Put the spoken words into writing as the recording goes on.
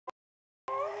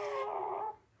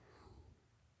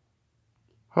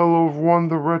Hello everyone,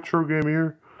 the Retro Game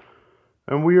here,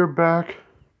 and we are back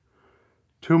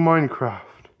to Minecraft.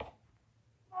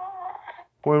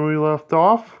 When we left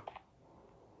off,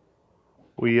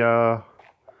 we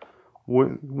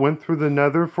went through the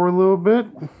Nether for a little bit,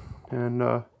 and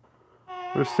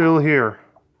we're still here.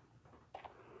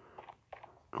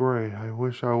 Great, I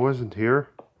wish I wasn't here,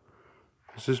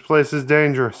 'cause this place is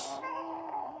dangerous.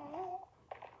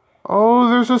 Oh,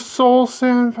 there's a soul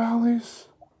sand valleys.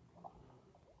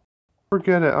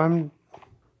 Forget it,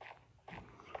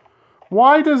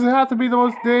 Why does it have to be the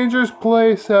most dangerous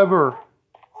place ever?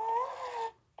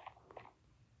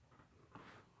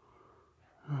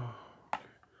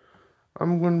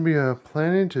 I'm going to be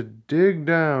planning to dig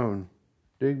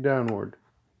downward.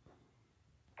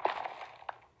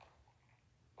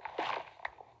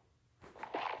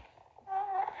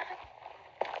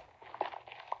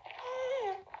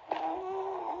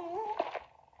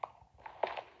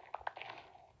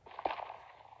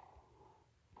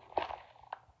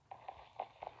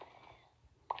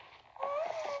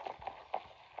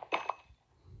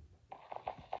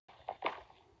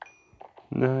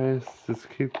 Nice, just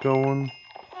keep going.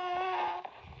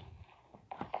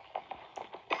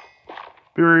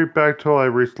 Be right back till I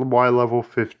reach Y level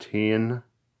 15.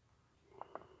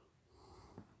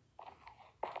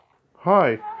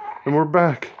 Hi, and we're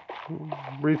back.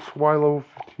 Reached Y level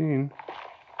 15.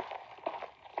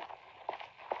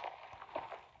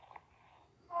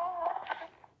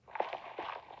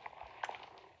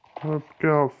 Let's get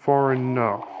out far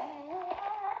enough.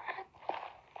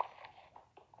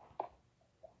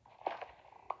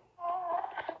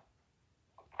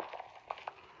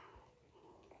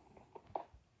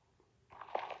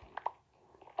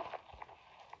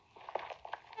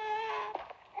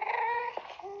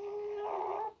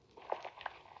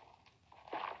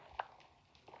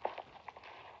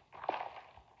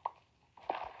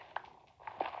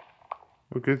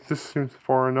 Okay, this seems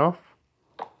far enough.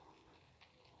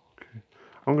 Okay,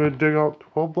 I'm gonna dig out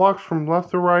 12 blocks from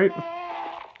left to right.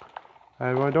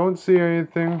 And if I don't see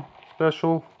anything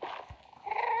special,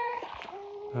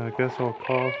 I guess I'll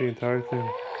call off the entire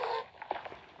thing.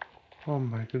 Oh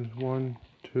my goodness, 1,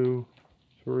 2,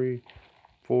 3,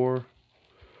 4,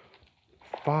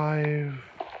 5,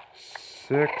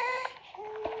 6,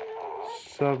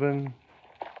 7.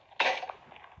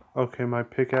 Okay, my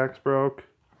pickaxe broke.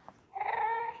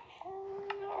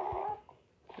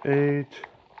 8,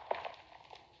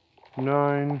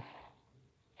 9,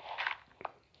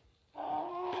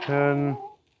 10,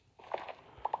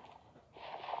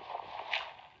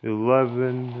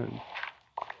 11, and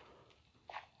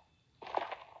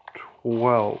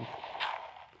 12.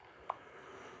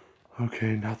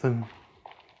 Okay, nothing.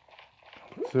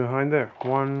 What's behind there?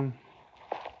 1,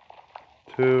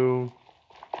 2,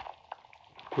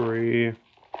 3,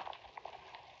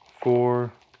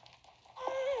 4.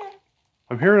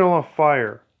 I'm hearing a lot of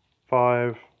fire.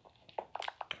 5.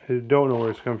 I don't know where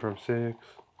it's coming from. 6,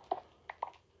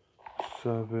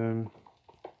 7,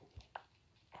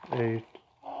 8,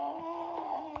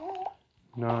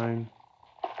 9,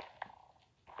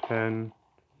 10,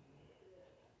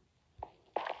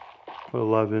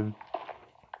 11.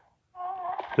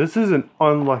 This is an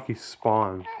unlucky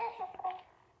spawn.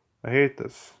 I hate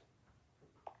this.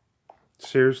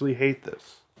 Seriously hate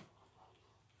this.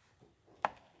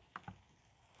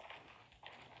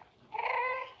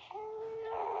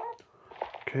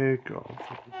 Okay, go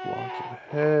for blocks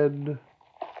ahead.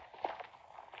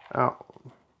 Out.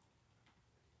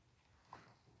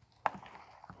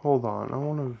 Hold on, I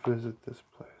want to visit this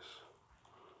place.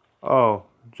 Oh,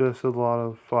 just a lot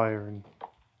of fire and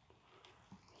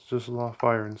it's just a lot of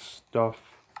fire and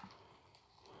stuff.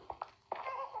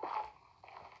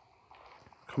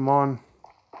 Come on.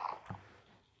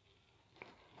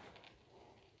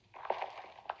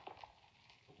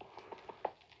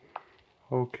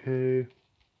 Okay.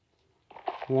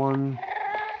 1,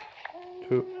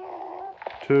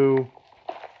 2,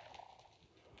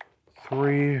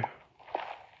 3,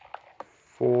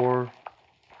 4,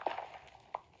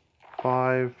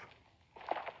 5,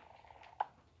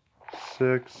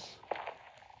 6,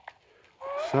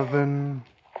 7,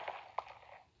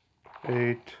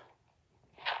 8,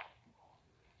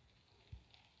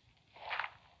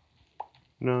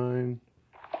 9,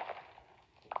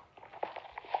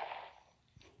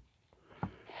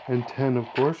 and 10, of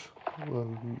course.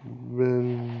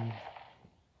 11,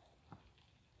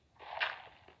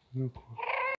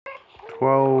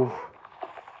 12.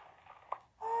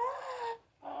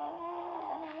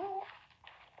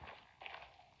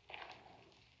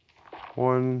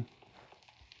 1,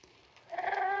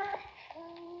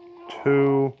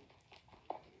 2,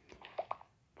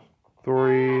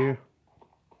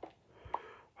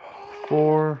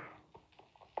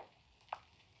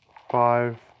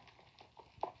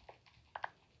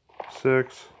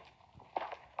 6,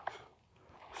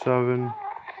 7,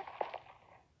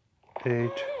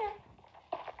 8,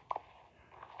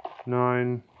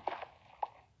 9,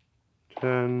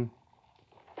 10,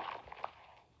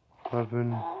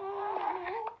 11,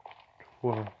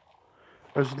 12.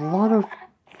 There's a lot of...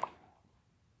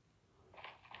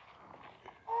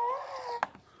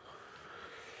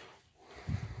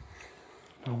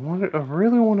 I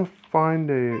really want to find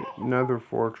a nether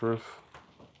fortress.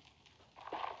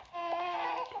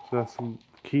 So that's some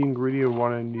key ingredient of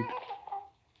what I need.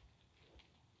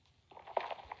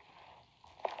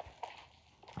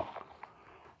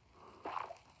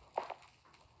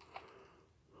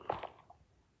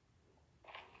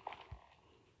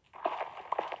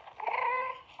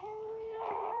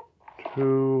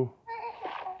 Two.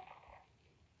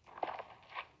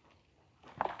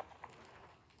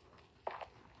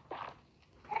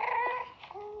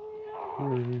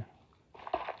 3,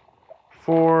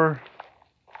 4,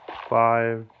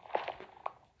 5,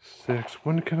 6.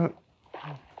 When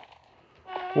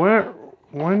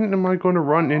am I going to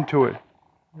run into it?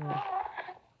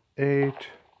 8,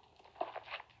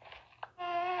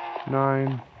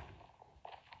 9,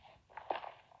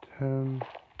 10,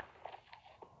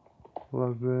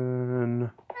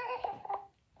 11,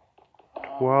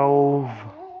 12.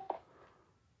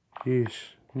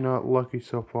 Yeesh, not lucky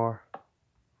so far.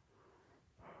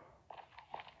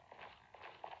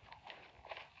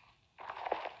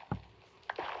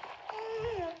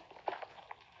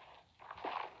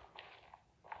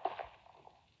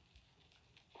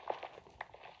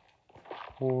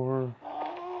 Four,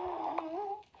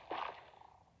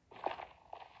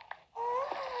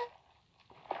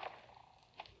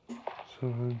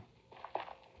 7,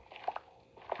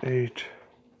 8.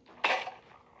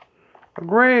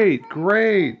 Great,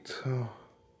 great.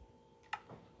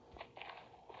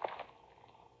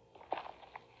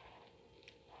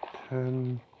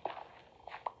 10.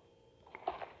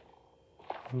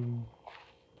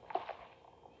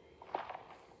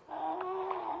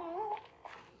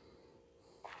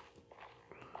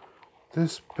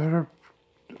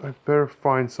 I better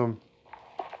find some.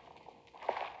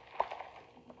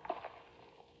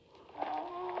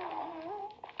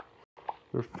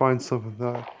 Or find some of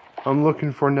that. I'm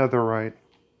looking for netherite.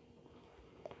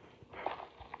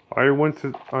 I went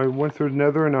through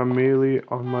nether and I'm immediately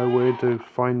on my way to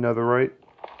find netherite.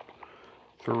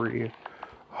 3,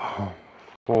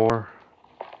 4,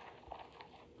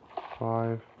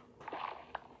 5,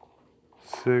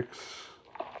 6,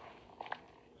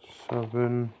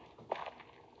 7,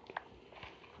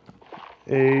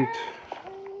 8,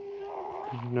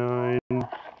 9,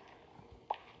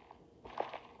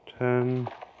 10,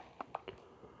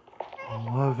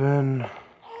 11,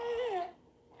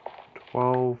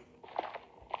 12,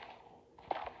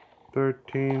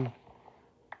 13.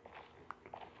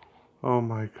 Oh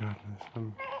my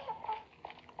goodness.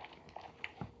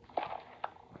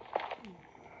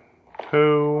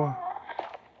 2.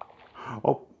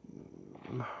 Oh.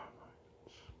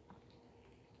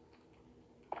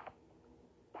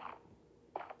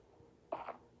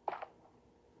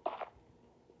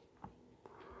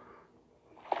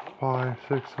 5,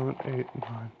 6, 7, 8,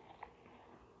 9.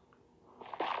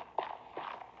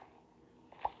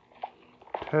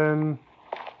 10,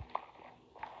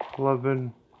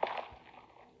 11,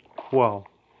 12.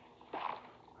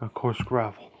 Of course,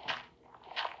 gravel.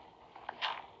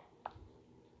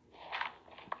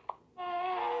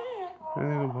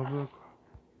 Anything above it?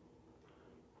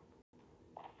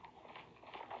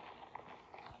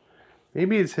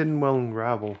 Maybe it's hidden well in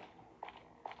gravel.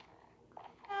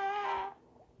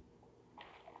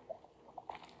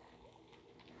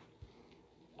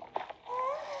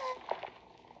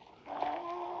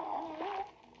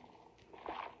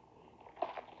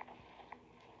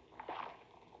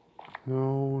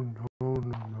 No, no, no,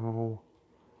 no.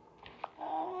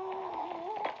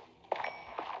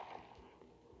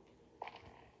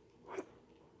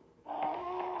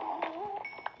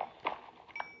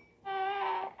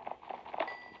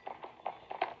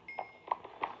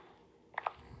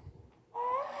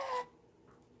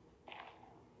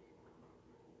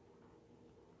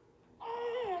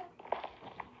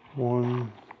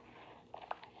 One,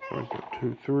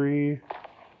 2, 3,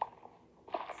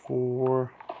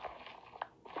 4,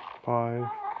 5,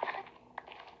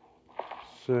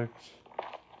 6,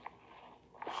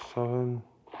 7,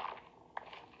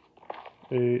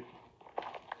 8,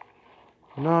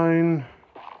 9,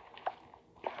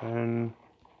 10,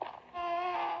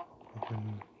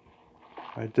 11.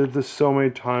 I did this so many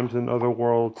times in other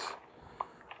worlds.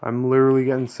 I'm literally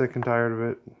getting sick and tired of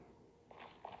it.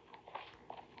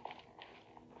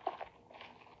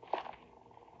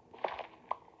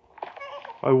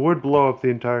 I would blow up the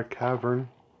entire cavern.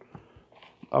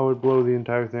 I would blow the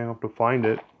entire thing up to find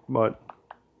it, but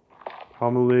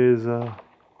problem is,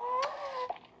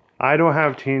 I don't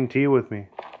have TNT with me,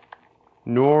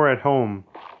 nor at home.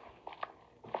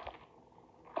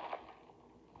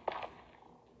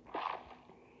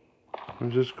 I'm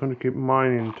just gonna keep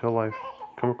mining until I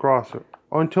come across it.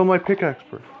 Oh, until my pickaxe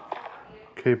breaks.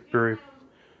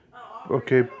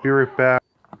 Okay, be right back.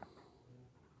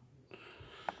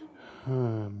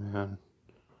 Oh man,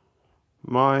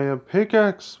 my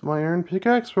pickaxe, my iron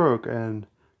pickaxe broke, and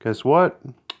guess what?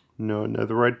 No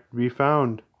netherite to be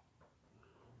found.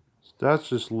 That's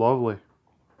just lovely.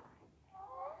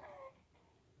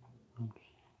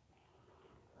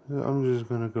 I'm just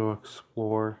gonna go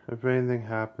explore. If anything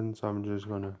happens, I'm just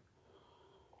gonna.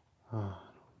 I don't know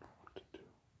what to do.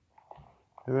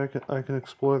 Maybe I can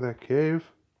explore that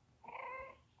cave.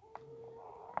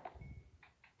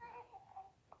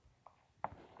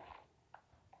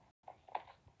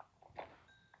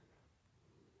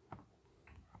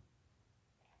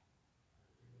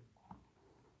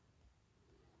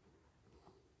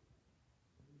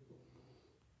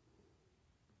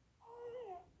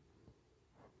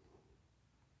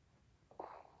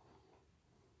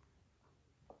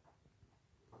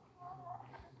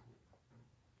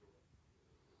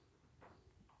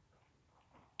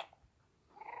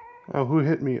 Oh, who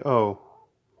hit me? Oh,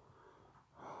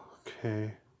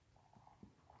 okay.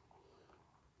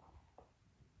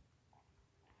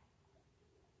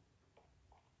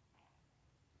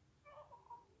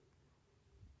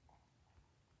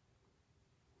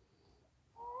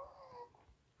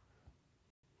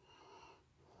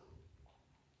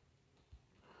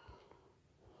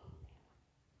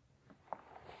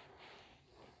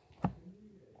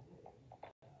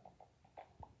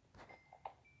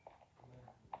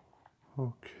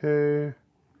 Okay.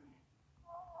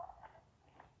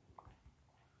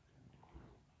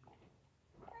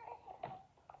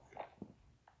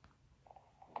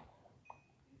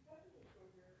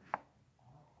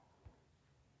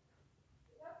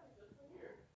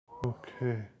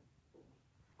 Okay.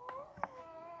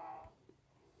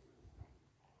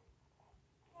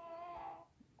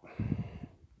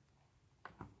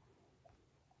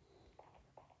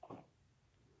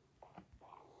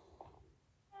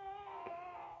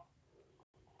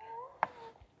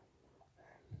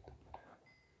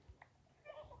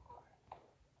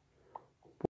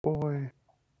 Boy.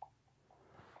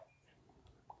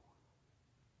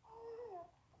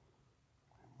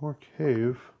 More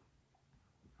cave.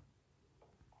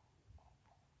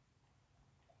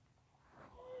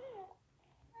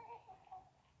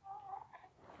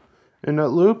 And that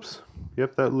loops?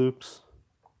 Yep, that loops.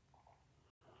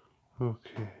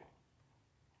 Okay.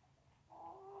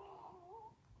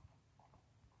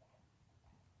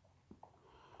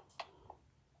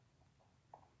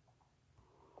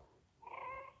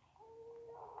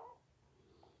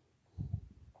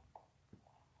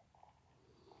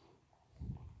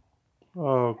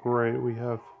 Oh, great. We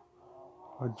have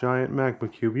a giant magma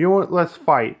cube. You know what? Let's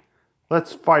fight.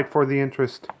 Let's fight for the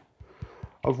interest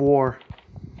of war.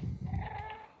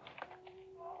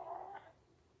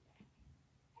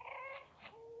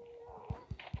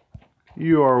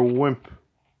 You are a wimp.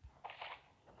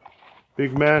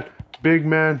 Big man. Big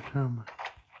man.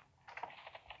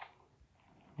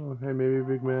 Okay, maybe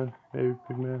big man. Maybe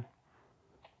big man.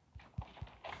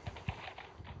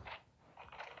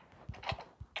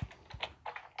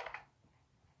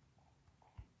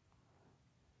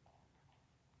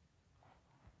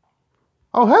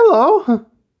 Oh, hello.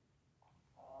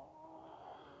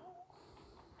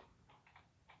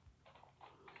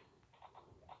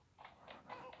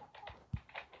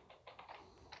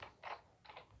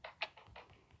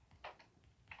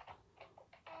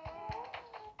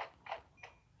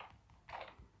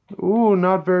 Ooh,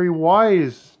 not very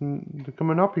wise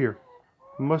coming up here.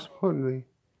 Most importantly,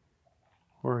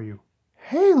 where are you?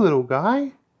 Hey, little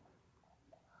guy.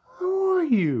 How are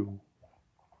you?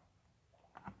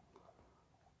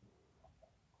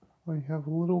 I have a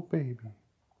little baby.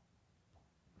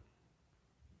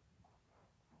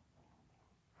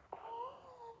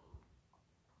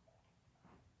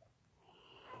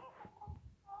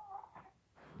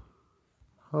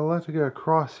 I'll let you get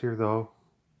across here, though.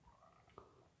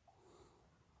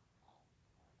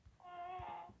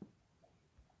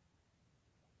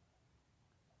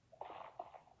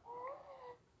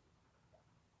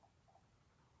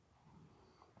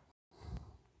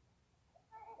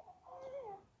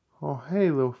 Oh, hey,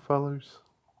 little fellers.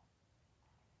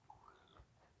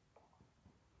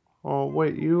 Oh,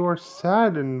 wait, you are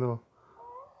sad in the...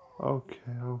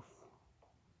 Okay,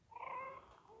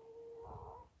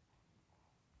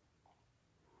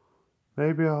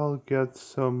 Maybe I'll get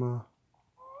some,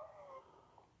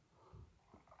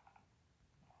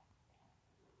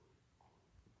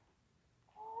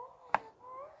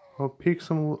 I'll peek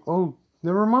some, oh,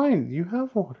 never mind, you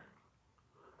have water.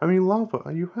 I mean lava,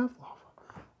 you have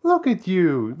lava. Look at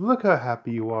you, look how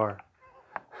happy you are.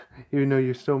 Even though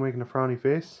you're still making a frowny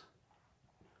face.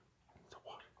 It's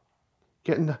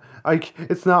water.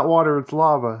 It's not water, it's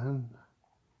lava. And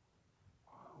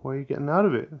why are you getting out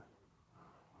of it?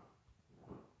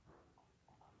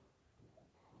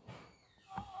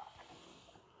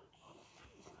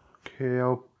 Okay,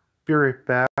 I'll be right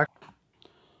back.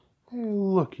 Hey,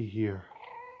 looky here.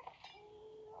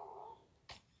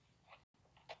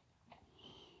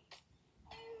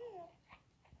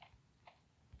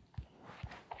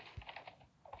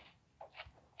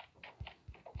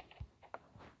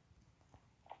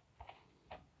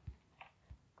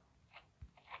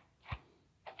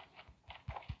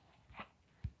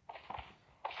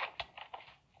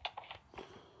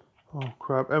 Oh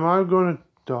crap, am I gonna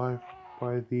die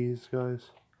by these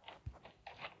guys?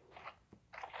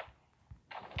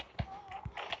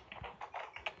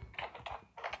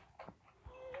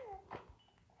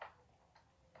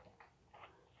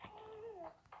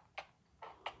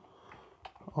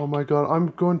 Oh my god, I'm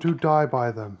going to die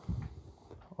by them.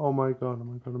 Oh my god, oh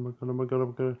my god, oh my god, oh my god, oh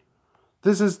my god.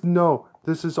 This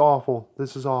is awful.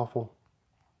 This is awful.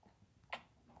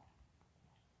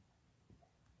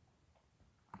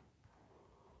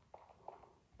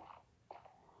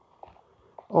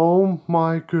 Oh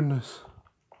my goodness.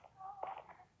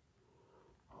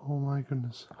 Oh my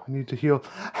goodness. I need to heal.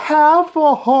 Half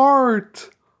a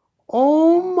heart!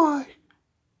 Oh my.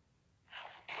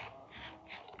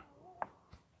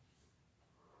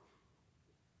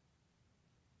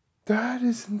 That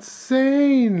is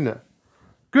insane.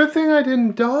 Good thing I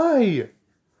didn't die.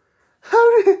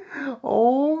 How did...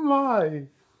 Oh my.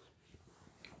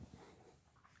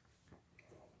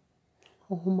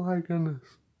 Oh my goodness.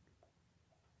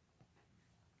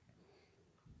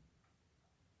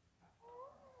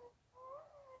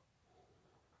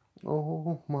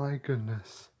 Oh my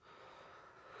goodness.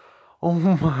 Oh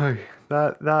my.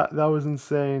 That was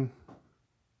insane.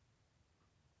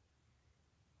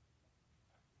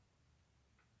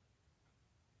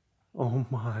 Oh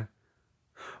my.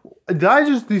 Did I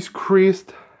just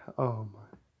decreased? Oh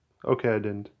my. Okay, I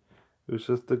didn't. It was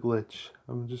just a glitch.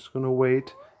 I'm just gonna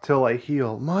wait till I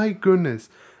heal. My goodness.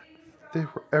 They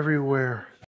were everywhere.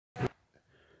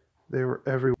 They were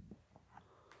everywhere.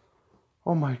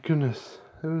 Oh my goodness.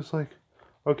 It was like,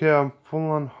 okay, I'm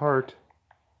full on heart.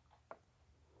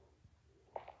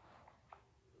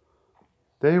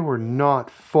 They were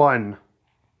not fun.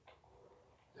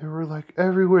 They were like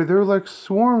everywhere. They were like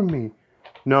swarming me.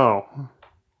 No.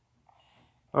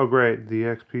 Oh great, the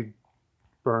XP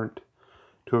burnt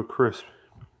to a crisp.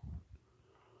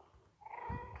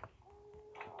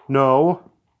 No.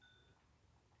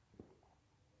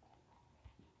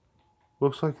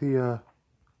 Looks like the,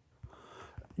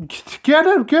 Get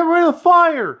it! Get rid of the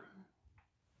fire!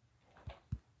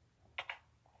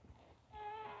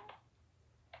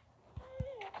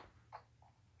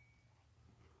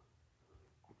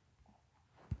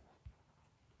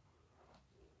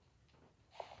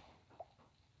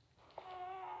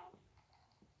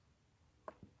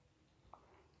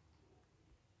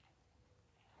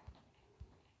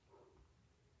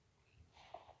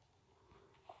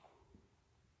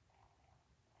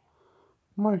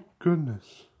 My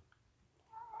goodness.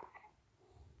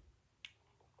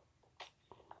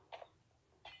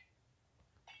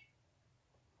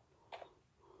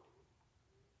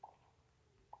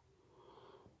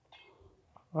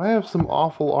 I have some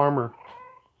awful armor.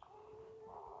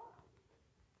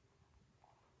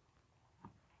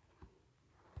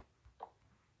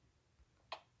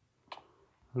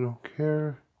 I don't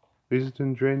care. These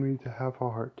didn't drain me to half a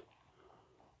heart.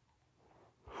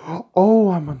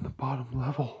 Oh, I'm on the bottom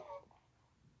level.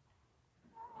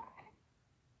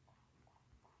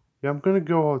 Yeah, I'm gonna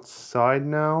go outside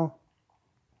now.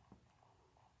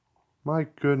 My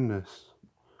goodness.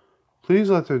 Please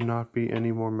let there not be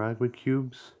any more magma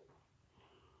cubes.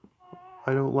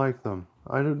 I don't like them.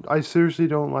 I seriously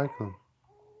don't like them.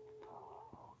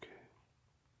 Okay.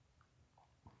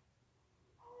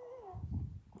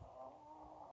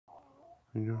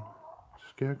 You know,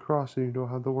 just get across and you don't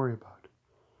have to worry about it.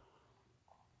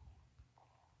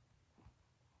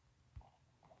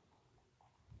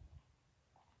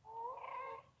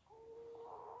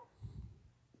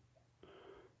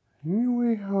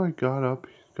 Anyway, how I got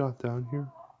down here?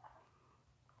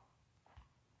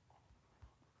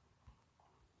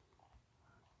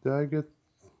 Did I get...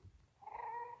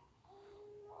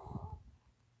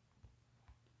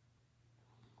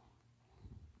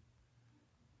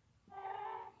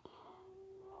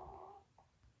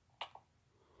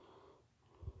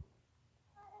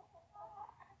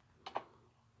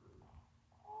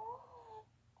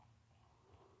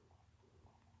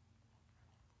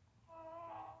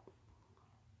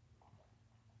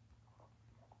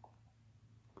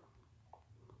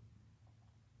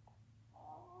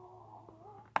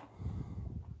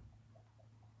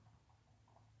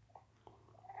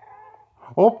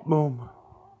 Oh,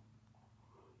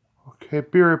 okay,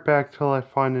 be right back till I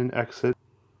find an exit.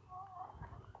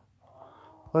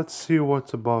 Let's see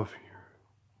what's above here.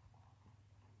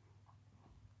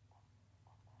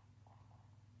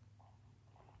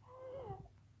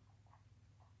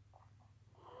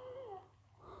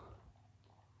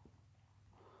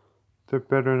 There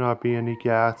better not be any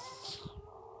ghasts.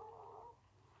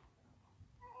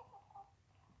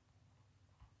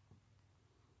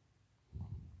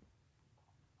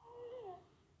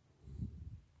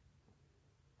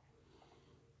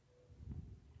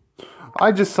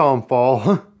 I just saw him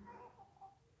fall.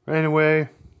 Anyway,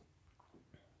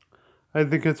 I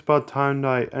think it's about time that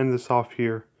I end this off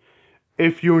here.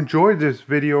 If you enjoyed this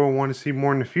video or want to see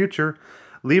more in the future,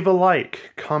 leave a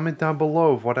like, comment down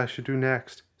below of what I should do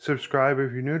next. Subscribe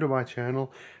if you're new to my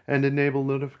channel, and enable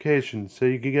notifications so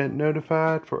you can get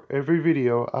notified for every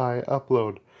video I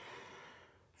upload.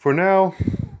 For now,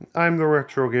 I'm the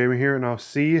Retro Gamer here, and I'll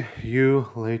see you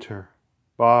later.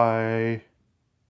 Bye.